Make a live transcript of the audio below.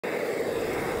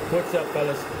What's up,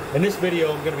 fellas? In this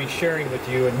video, I'm going to be sharing with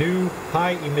you a new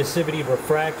high emissivity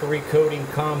refractory coating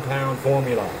compound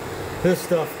formula. This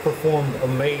stuff performed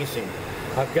amazing.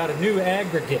 I've got a new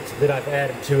aggregate that I've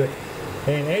added to it,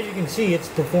 and as you can see, it's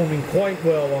performing quite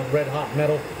well on red hot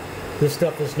metal. This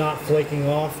stuff is not flaking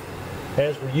off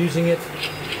as we're using it.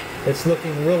 It's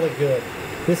looking really good.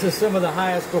 This is some of the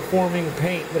highest performing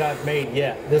paint that I've made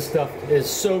yet. This stuff is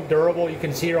so durable. You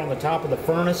can see here on the top of the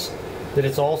furnace that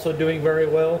it's also doing very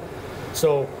well.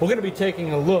 So we're going to be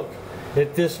taking a look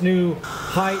at this new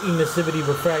high emissivity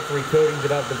refractory coating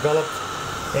that I've developed,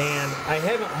 and I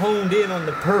haven't honed in on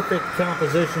the perfect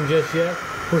composition just yet.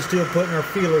 We're still putting our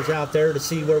feelers out there to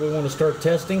see where we want to start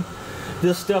testing.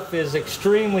 This stuff is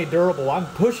extremely durable. I'm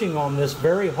pushing on this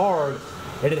very hard,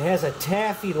 and it has a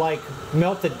taffy-like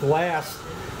melted glass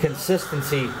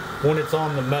consistency when it's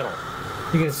on the metal.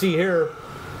 You can see here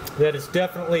that it's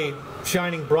definitely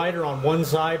shining brighter on one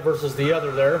side versus the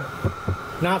other there.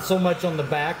 Not so much on the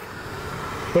back,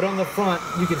 but on the front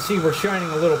you can see we're shining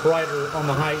a little brighter on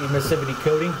the high emissivity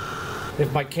coating.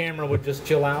 If my camera would just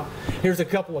chill out. Here's a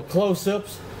couple of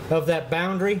close-ups of that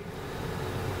boundary.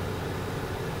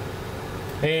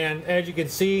 And as you can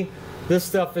see, this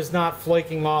stuff is not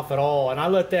flaking off at all. And I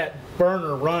let that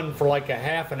burner run for like a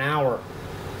half an hour.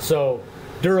 So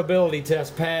durability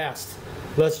test passed.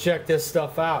 Let's check this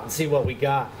stuff out and see what we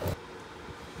got.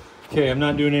 Okay, I'm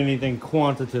not doing anything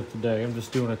quantitative today. I'm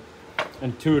just doing an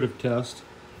intuitive test.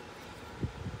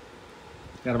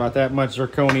 Got about that much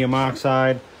zirconium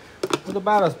oxide with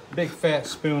about a big fat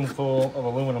spoonful of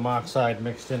aluminum oxide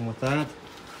mixed in with that.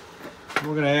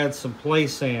 We're gonna add some play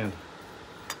sand.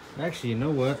 Actually, you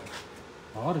know what?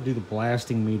 I ought to do the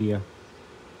blasting media.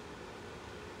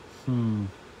 All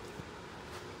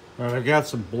right, I've got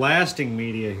some blasting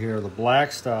media here, the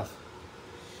black stuff.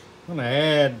 I'm gonna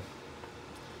add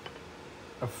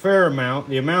a fair amount,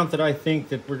 the amount that I think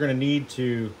that we're gonna need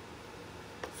to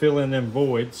fill in them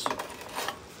voids.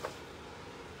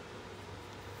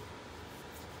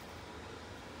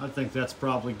 I think that's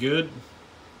probably good.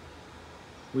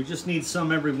 We just need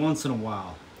some every once in a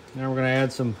while. Now we're gonna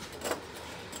add some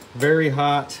very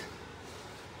hot,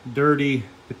 dirty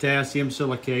potassium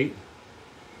silicate.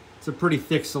 It's a pretty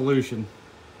thick solution.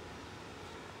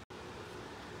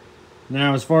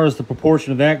 Now, as far as the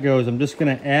proportion of that goes, I'm just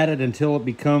going to add it until it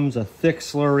becomes a thick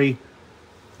slurry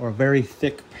or a very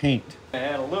thick paint.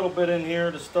 Add a little bit in here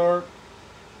to start.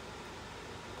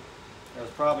 That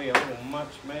was probably a little much,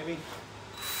 maybe.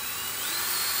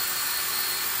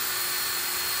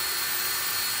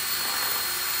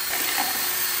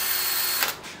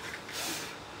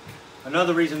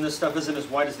 Another reason this stuff isn't as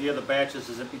white as the other batches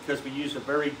is that because we used a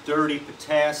very dirty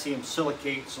potassium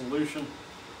silicate solution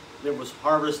that was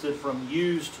harvested from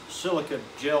used silica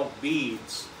gel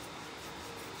beads.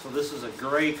 So this is a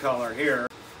gray color here.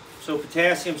 So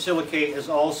potassium silicate is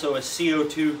also a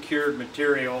CO2 cured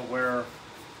material where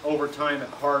over time it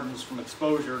hardens from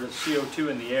exposure to CO2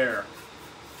 in the air.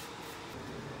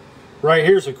 Right,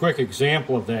 here's a quick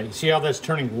example of that. You see how that's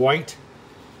turning white?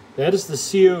 That is the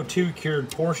CO2 cured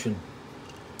portion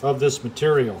of this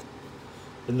material.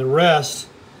 And the rest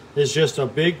is just a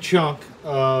big chunk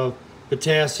of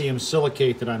potassium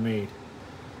silicate that I made.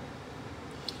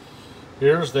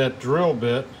 Here's that drill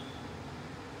bit.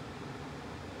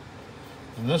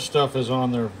 And this stuff is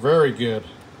on there very good.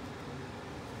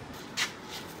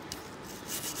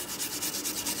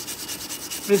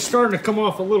 It's starting to come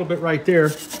off a little bit right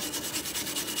there.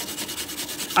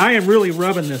 I am really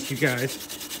rubbing this, you guys.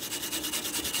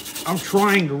 I'm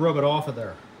trying to rub it off of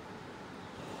there.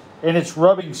 And it's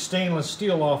rubbing stainless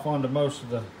steel off onto most of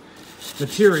the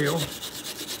material.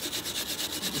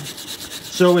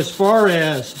 So as far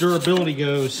as durability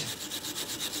goes,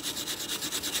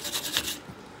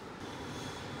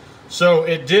 so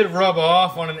it did rub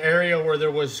off on an area where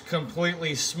there was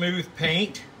completely smooth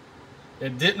paint.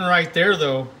 It didn't right there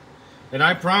though. And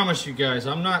I promise you guys,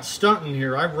 I'm not stunting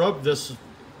here. I rubbed this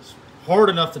hard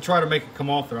enough to try to make it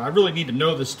come off there. I really need to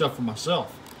know this stuff for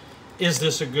myself. Is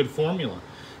this a good formula?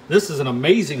 This is an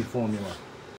amazing formula.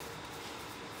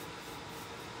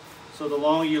 So the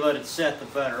longer you let it set, the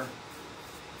better.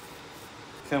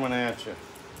 Coming at you.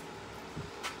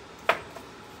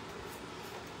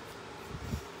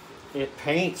 It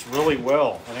paints really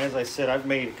well. And as I said, I've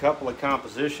made a couple of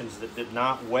compositions that did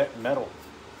not wet metal.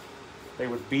 They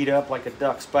would beat up like a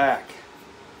duck's back.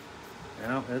 You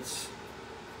know, it's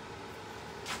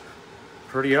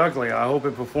pretty ugly. I hope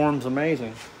it performs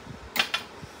amazing.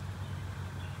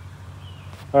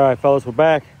 All right, fellas, we're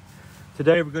back.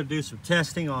 Today we're going to do some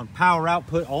testing on power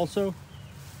output also.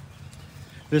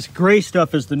 This gray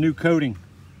stuff is the new coating.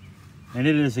 and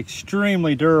it is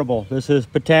extremely durable. This is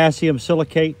potassium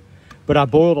silicate, but I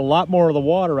boiled a lot more of the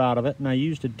water out of it, and I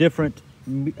used a different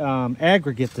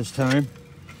aggregate this time.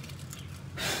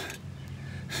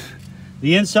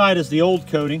 The inside is the old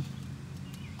coating.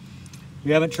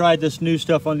 We haven't tried this new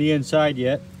stuff on the inside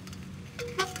yet.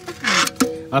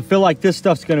 I feel like this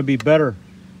stuff's going to be better,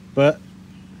 but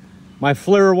my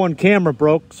Flare 1 camera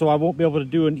broke, so I won't be able to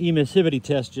do an emissivity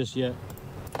test just yet.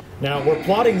 Now, we're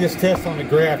plotting this test on the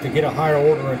graph to get a higher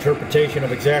order interpretation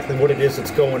of exactly what it is that's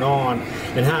going on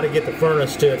and how to get the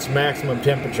furnace to its maximum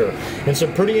temperature. And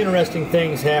some pretty interesting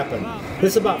things happen.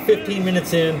 This is about 15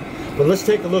 minutes in, but let's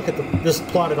take a look at this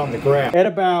plotted on the graph. At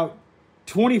about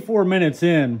 24 minutes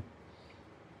in,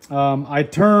 I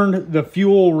turned the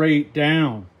fuel rate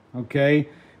down, okay,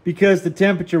 because the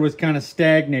temperature was kind of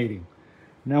stagnating.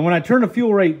 Now, when I turned the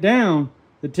fuel rate down,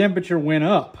 the temperature went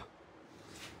up.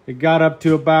 It got up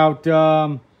to about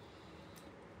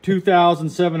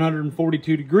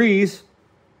 2,742 degrees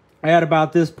at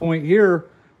about this point here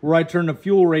where I turned the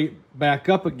fuel rate back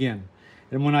up again.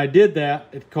 And when I did that,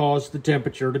 it caused the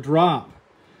temperature to drop.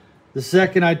 The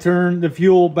second I turned the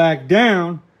fuel back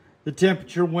down, the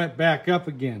temperature went back up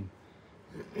again.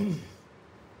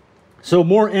 So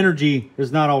more energy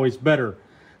is not always better.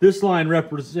 This line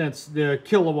represents the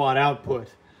kilowatt output.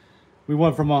 We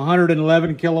went from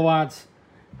 111 kilowatts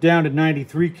down to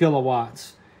 93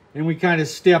 kilowatts. And we kind of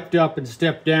stepped up and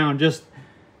stepped down just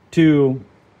to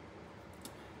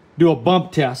do a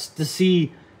bump test to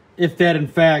see if that in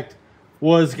fact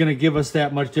was going to give us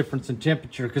that much difference in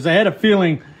temperature. Because I had a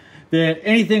feeling that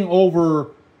anything over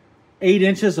 8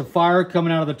 inches of fire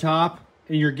coming out of the top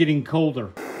and you're getting colder.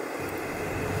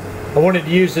 I wanted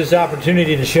to use this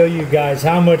opportunity to show you guys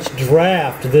how much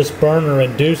draft this burner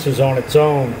induces on its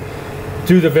own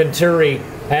through the Venturi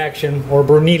action, or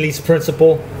Bernoulli's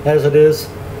principle, as it is.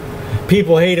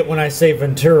 People hate it when I say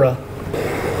Ventura.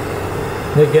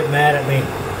 They get mad at me.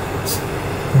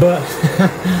 But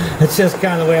it's just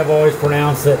kind of the way I've always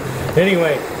pronounced it.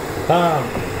 Anyway,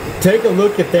 take a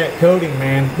look at that coating,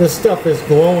 man. This stuff is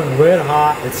glowing red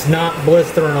hot. It's not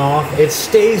blistering off. It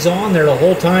stays on there the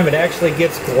whole time. It actually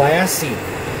gets glassy.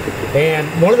 And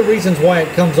one of the reasons why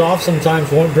it comes off sometimes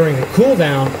during the cool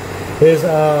down is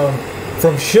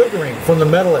from sugaring from the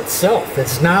metal itself.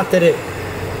 It's not that it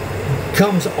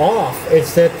comes off.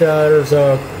 It's that there's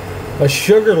a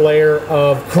sugar layer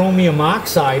of chromium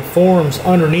oxide forms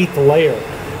underneath the layer.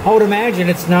 I would imagine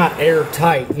it's not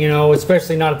airtight, you know,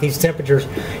 especially not at these temperatures.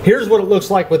 Here's what it looks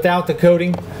like without the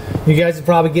coating. You guys are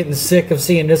probably getting sick of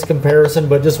seeing this comparison,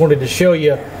 but just wanted to show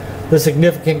you the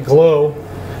significant glow.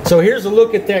 So here's a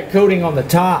look at that coating on the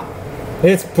top.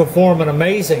 It's performing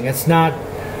amazing. It's not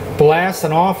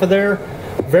blasting off of there.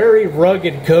 Very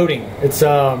rugged coating. It's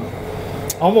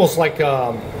almost like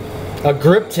a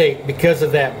grip tape because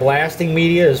of that blasting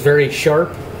media is very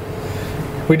sharp.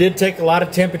 We did take a lot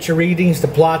of temperature readings to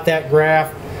plot that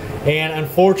graph, and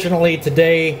unfortunately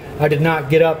today I did not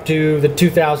get up to the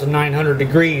 2,900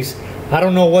 degrees. I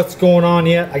don't know what's going on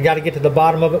yet. I got to get to the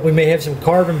bottom of it. We may have some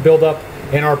carbon buildup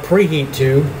in our preheat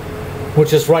tube,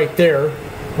 which is right there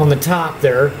on the top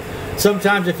there.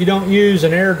 Sometimes if you don't use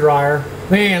an air dryer,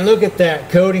 man, look at that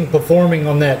coating performing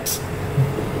on that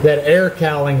air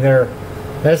cowling there.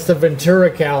 That's the Ventura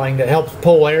cowling that helps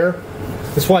pull air.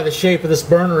 That's why the shape of this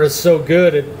burner is so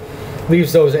good. It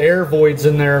leaves those air voids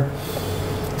in there.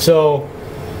 So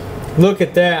look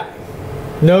at that.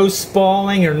 No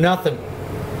spalling or nothing.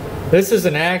 This is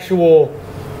an actual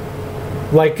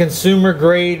like consumer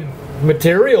grade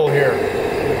material here.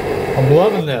 I'm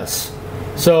loving this.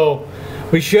 So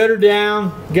we shut her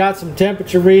down, got some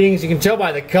temperature readings. You can tell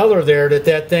by the color there that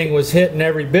that thing was hitting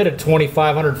every bit of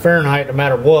 2,500 Fahrenheit no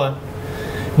matter what.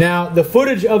 Now, the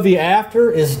footage of the after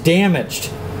is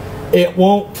damaged. It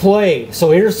won't play.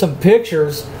 So here's some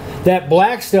pictures. That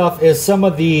black stuff is some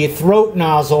of the throat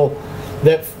nozzle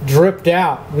that dripped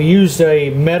out. We used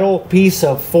a metal piece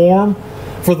of form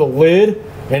for the lid,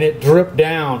 and it dripped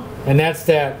down. And that's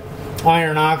that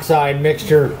iron oxide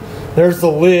mixture. There's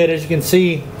the lid. As you can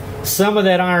see, some of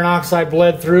that iron oxide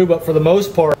bled through, but for the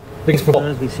most part,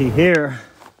 as we see here,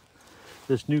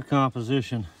 this new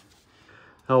composition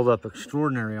held up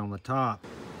extraordinary on the top.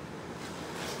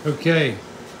 Okay,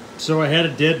 so I had a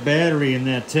dead battery in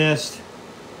that test.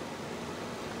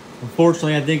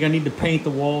 Unfortunately, I think I need to paint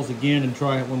the walls again and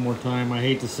try it one more time. I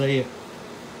hate to say it.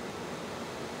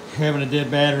 Having a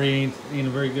dead battery ain't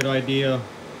a very good idea.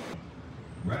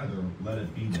 Rather, let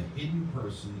it be the hidden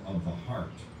person of the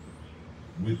heart,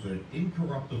 with the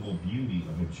incorruptible beauty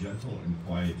of a gentle and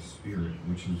quiet spirit,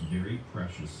 which is very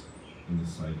precious in the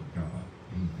sight of God.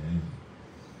 Amen.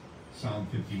 Psalm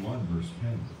 51, verse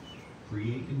 10.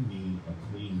 create in me a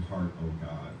clean heart, O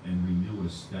God, and renew a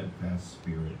steadfast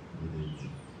spirit within me.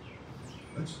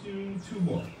 Let's do two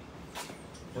more.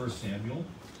 1 Samuel,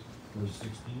 verse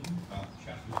 16,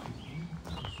 chapter 16,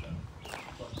 verse 7.